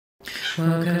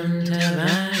Welcome to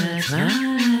Violet's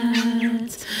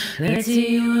Nights. Let's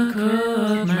see what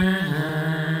caught my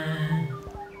eye.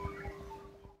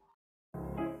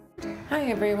 Hi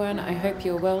everyone, I hope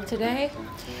you're well today.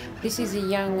 This is a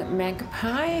young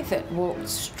magpie that walked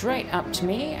straight up to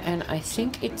me, and I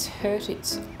think it's hurt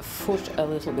its foot a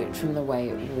little bit from the way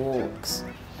it walks.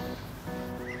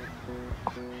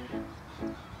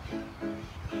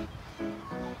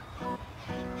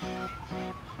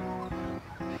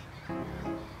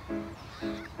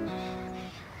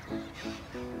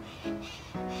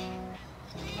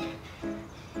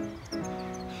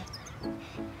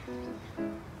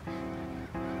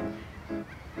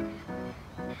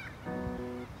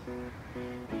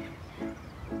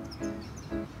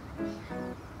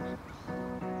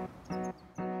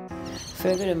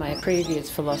 Further to my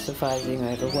previous philosophizing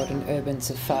over what an urban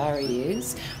safari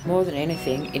is, more than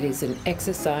anything, it is an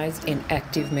exercise in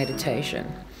active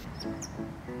meditation.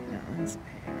 That one's the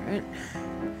parent,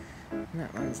 and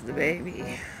that one's the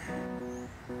baby.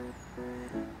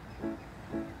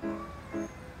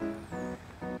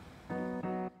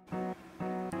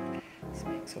 This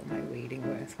makes all my weeding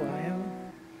worthwhile.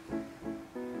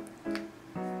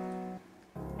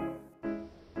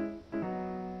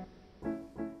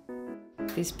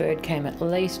 This bird came at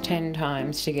least 10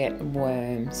 times to get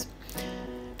worms,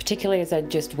 particularly as I'd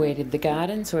just weeded the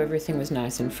garden, so everything was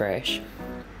nice and fresh.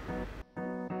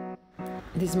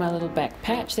 This is my little back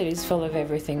patch that is full of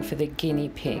everything for the guinea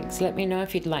pigs. Let me know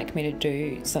if you'd like me to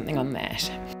do something on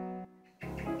that.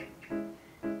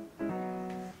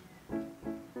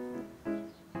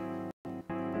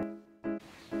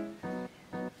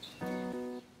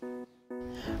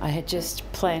 I had just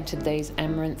planted these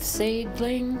amaranth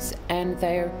seedlings, and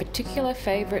they are a particular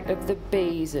favourite of the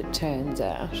bees, it turns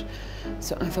out.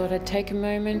 So I thought I'd take a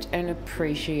moment and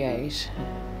appreciate.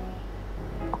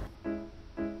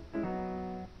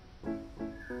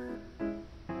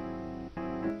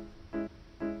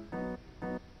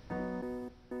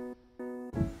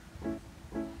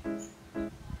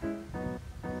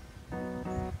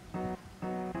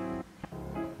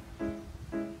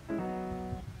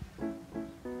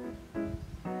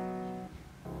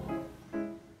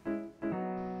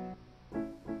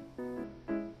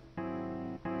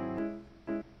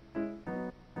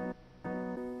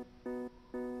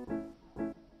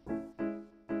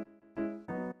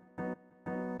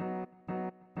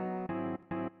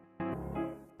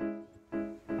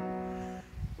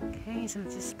 Okay, so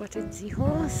I've just spotted the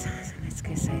horse, so let's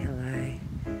go say hello.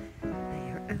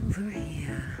 They're over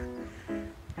here.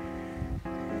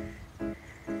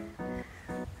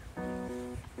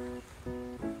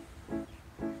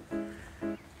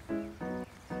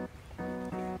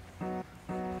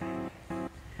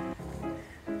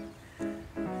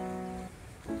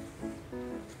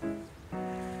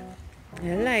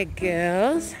 Hello,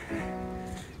 girls.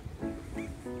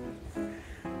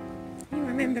 You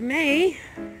remember me?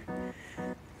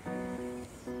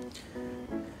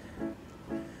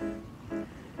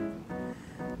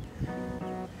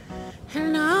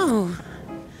 Hello.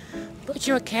 Brought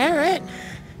you a carrot.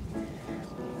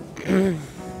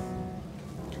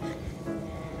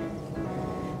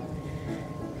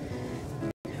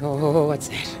 Oh, what's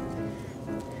that?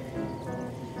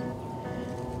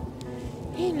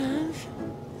 Hey, love.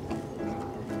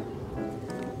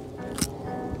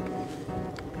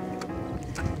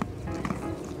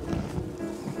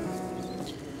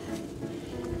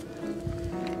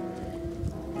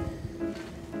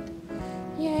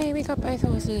 Yay, we got both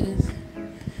horses.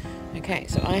 Okay,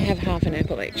 so I have half an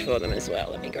apple each for them as well.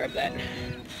 Let me grab that.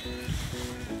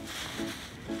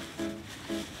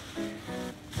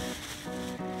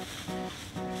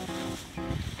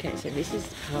 Okay, so this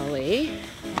is Polly.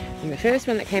 And the first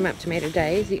one that came up to me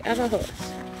today is the other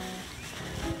horse.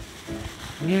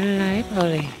 Hello,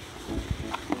 Polly.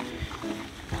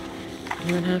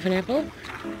 You want half an apple?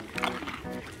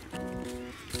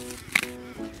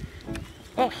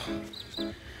 Oh!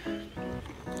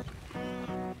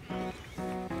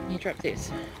 You drop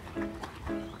this.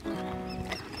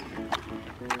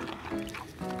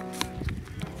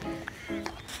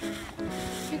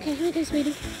 Okay, here we go,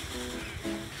 sweetie.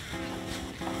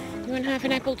 You want half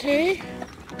an apple too?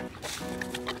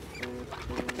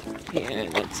 Yeah,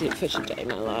 that's it for today,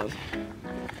 my love.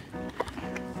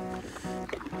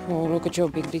 Oh, look at your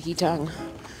big licky tongue.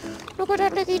 Look at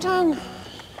that licky tongue.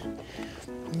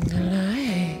 Hello.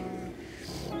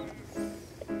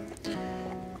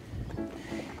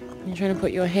 You're trying to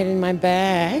put your head in my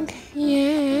bag?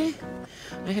 Yeah.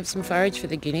 I have some forage for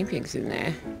the guinea pigs in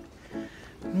there.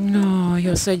 No,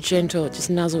 you're so gentle. It just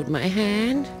nuzzled my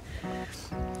hand.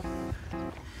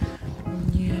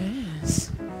 Yes.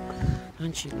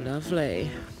 Aren't you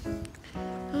lovely?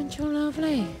 Aren't you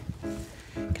lovely?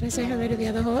 Can I say hello to the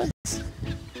other horse?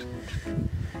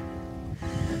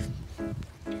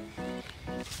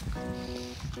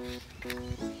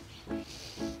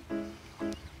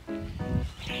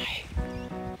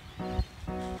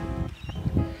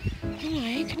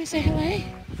 Hello, can I say hello?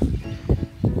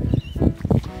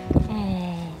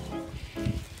 Oh,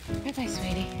 bye-bye,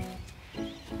 sweetie.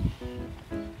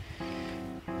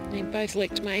 They both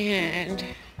licked my hand.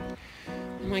 Oh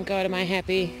my God, am I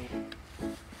happy?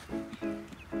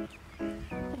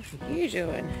 What are you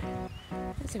doing?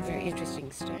 That's a very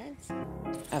interesting stance.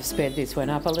 I've sped this one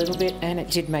up a little bit and it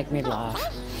did make me laugh.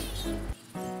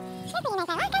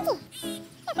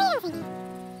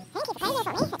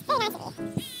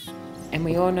 And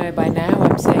we all know by now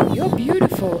I'm saying, "You're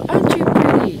beautiful, aren't you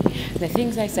pretty?" The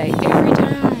things I say every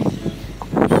time.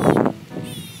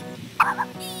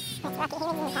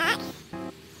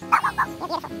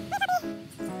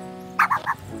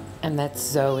 And that's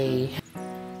Zoe.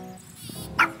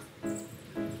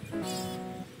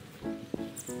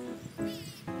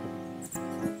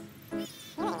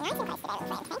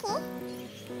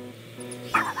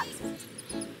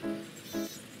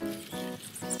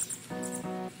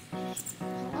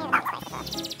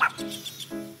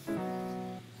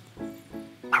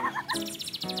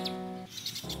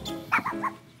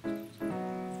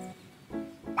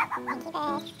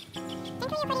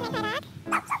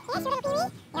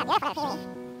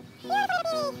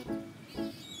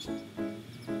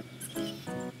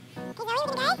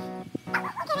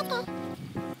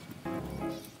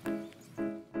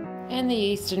 And the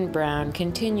eastern brown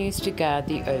continues to guard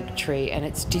the oak tree and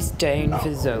its disdain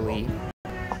for Zoe.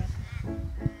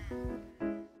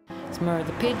 It's more of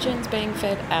the pigeons being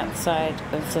fed outside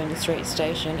of Flinders Street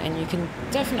Station, and you can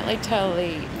definitely tell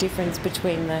the difference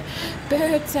between the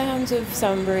bird sounds of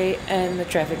Sunbury and the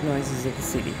traffic noises of the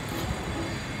city.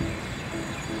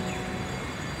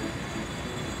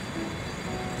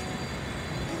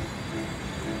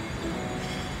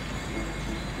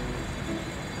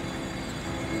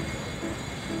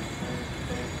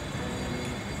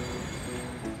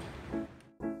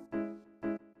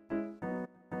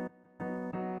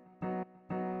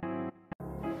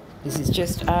 This is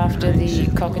just after the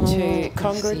cockatoo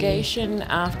congregation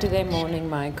after their morning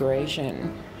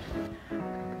migration.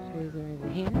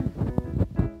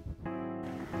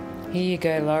 Here you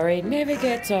go, Laurie. Never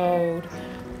gets old.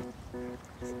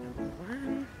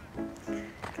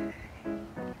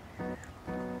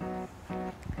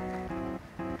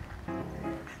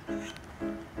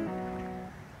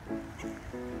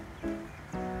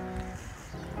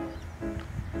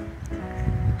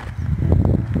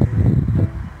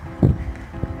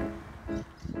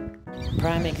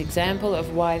 Prime example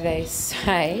of why they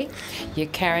say you're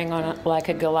carrying on like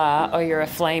a Galah or you're a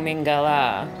flaming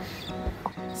Galah.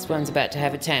 This one's about to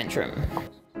have a tantrum.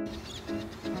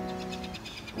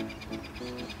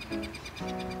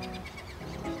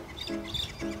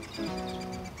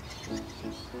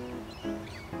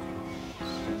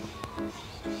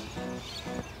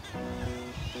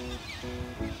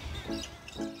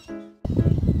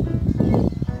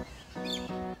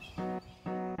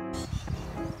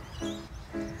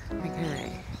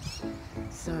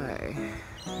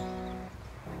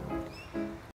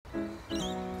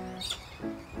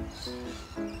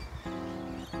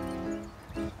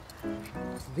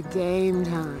 The game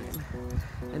time,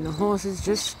 and the horses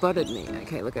just spotted me.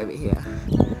 Okay, look over here.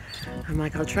 I'm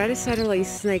like, I'll try to subtly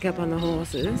sneak up on the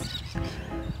horses.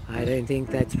 I don't think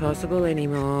that's possible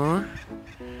anymore.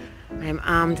 I am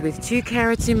armed with 2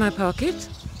 carrots in my pocket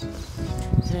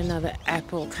and another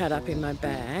apple cut up in my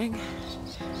bag.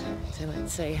 So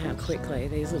let's see how quickly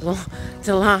these little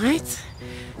delights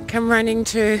come running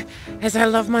to, as I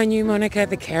love my new moniker,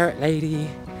 the Carrot Lady.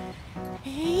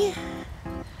 Hey.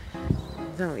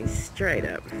 Zoe, straight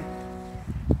up.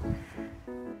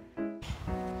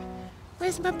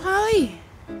 Where's my Polly?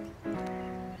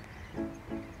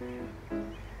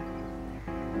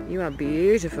 You are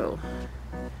beautiful.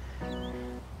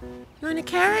 You want a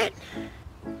carrot?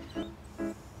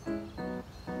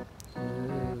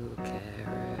 Ooh,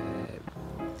 carrot.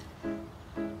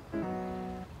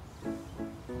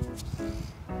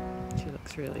 She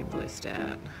looks really blissed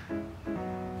out.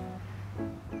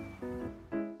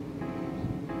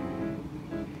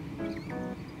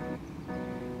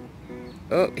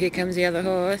 Oh, here comes the other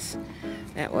horse.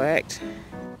 That worked.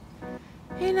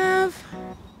 Hey, love.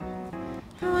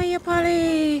 How are you,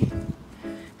 Polly?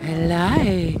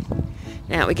 Hello.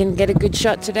 Now we can get a good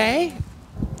shot today.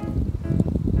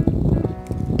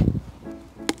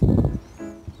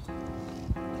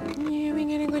 Yeah, we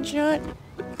get a good shot.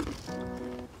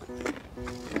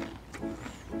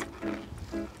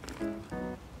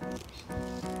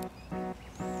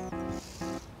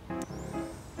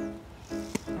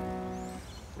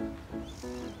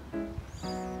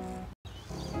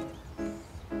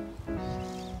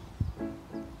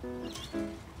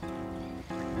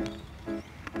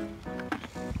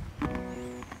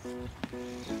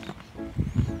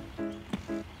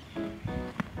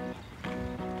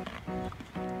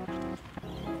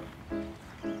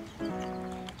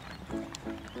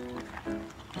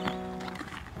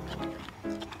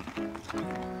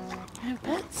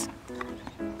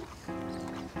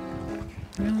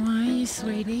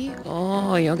 sweetie.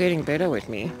 Oh, you're getting better with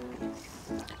me.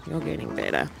 You're getting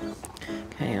better.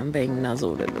 Okay, I'm being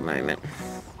nuzzled at the moment.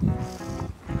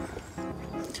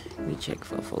 We check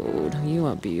for food. You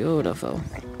are beautiful.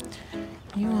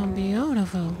 You are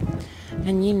beautiful.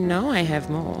 And you know I have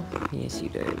more. Yes, you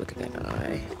do. Look at that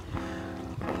eye.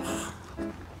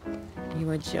 You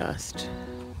are just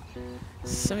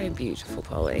so beautiful,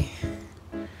 Polly.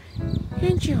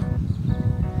 Aren't you?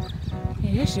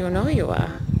 Yes, you know you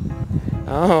are.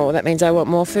 Oh, that means I want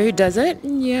more food, does it?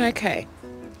 Yeah, okay.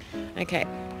 Okay.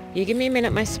 You give me a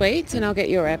minute, my sweets, and I'll get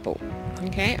your apple.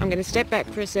 Okay? I'm going to step back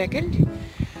for a second.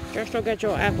 Just I'll get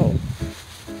your apple.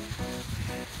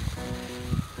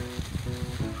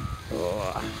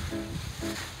 Oh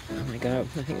my God.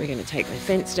 I think we're going to take the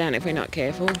fence down if we're not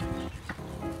careful.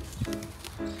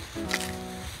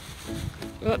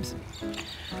 Whoops.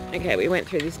 Okay, we went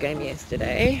through this game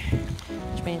yesterday,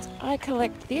 which means I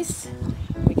collect this.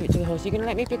 We give it to the horse. You going to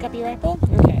let me pick up your apple?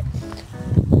 Okay.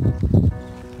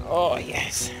 Oh,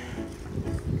 yes.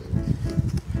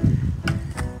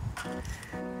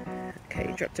 Okay,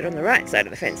 you dropped it on the right side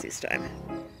of the fence this time.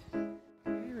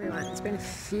 Everyone, it's been a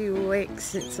few weeks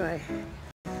since I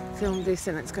filmed this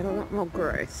and it's got a lot more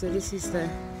growth. So this is the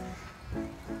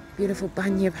beautiful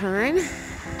Bunya pine.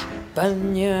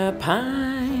 Bunya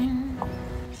pine.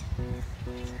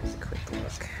 Let's have a quick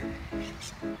look.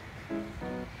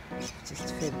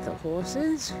 Just fed the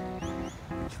horses,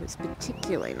 which was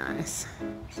particularly nice.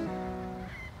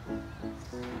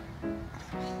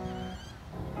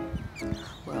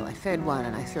 Well, I fed one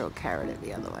and I threw a carrot at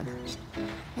the other one,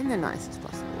 in the nicest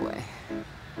possible way.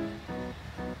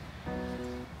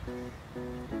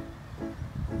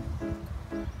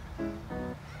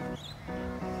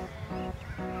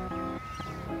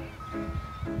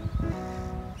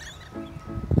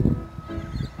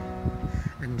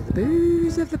 Under the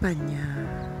boughs of the Bunya.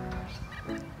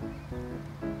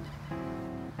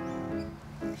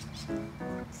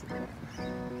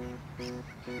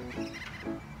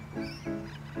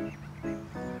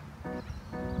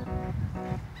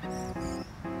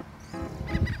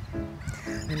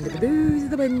 Under the boughs of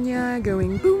the Bunya,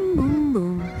 going boom, boom,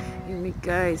 boom. Here we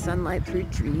go, sunlight through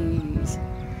trees.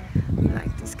 We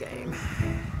like this game.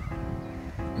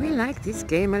 We like this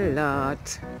game a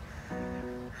lot.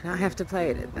 And I have to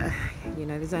play it at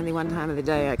there's only one time of the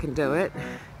day I can do it.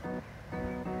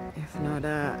 If not,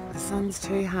 the sun's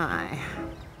too high.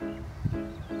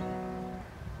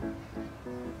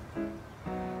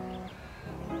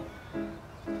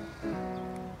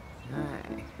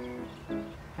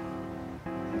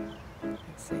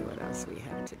 Let's see what else we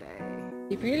have today.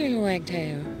 You pretty little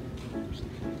wagtail.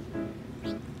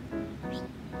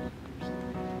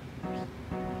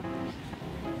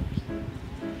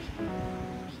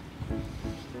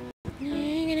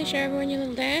 You gonna show everyone your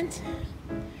little dance?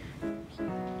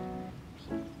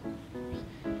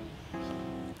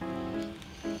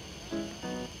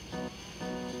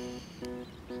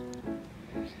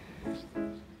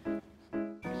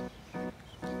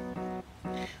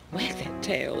 Wag that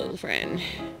tail, little friend.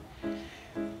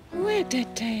 Wag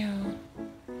that tail.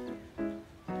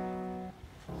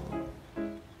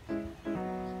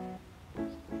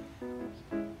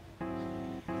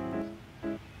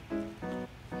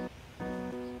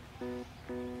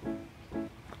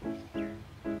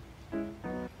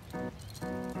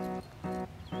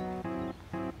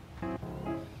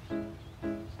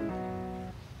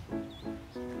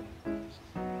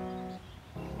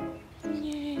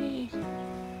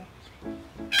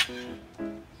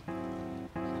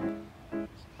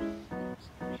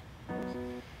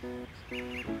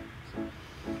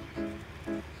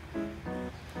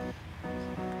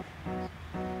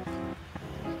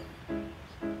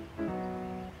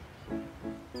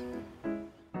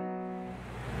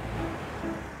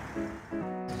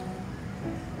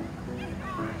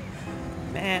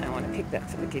 Man, I want to pick that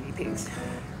for the guinea pigs.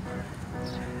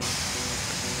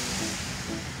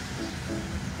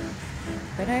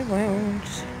 But I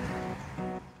won't.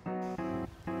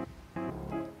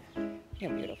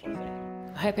 You're beautiful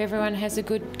thing. I hope everyone has a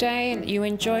good day and you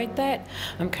enjoyed that.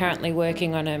 I'm currently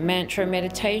working on a mantra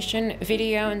meditation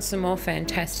video and some more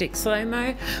fantastic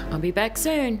slow-mo. I'll be back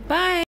soon. Bye!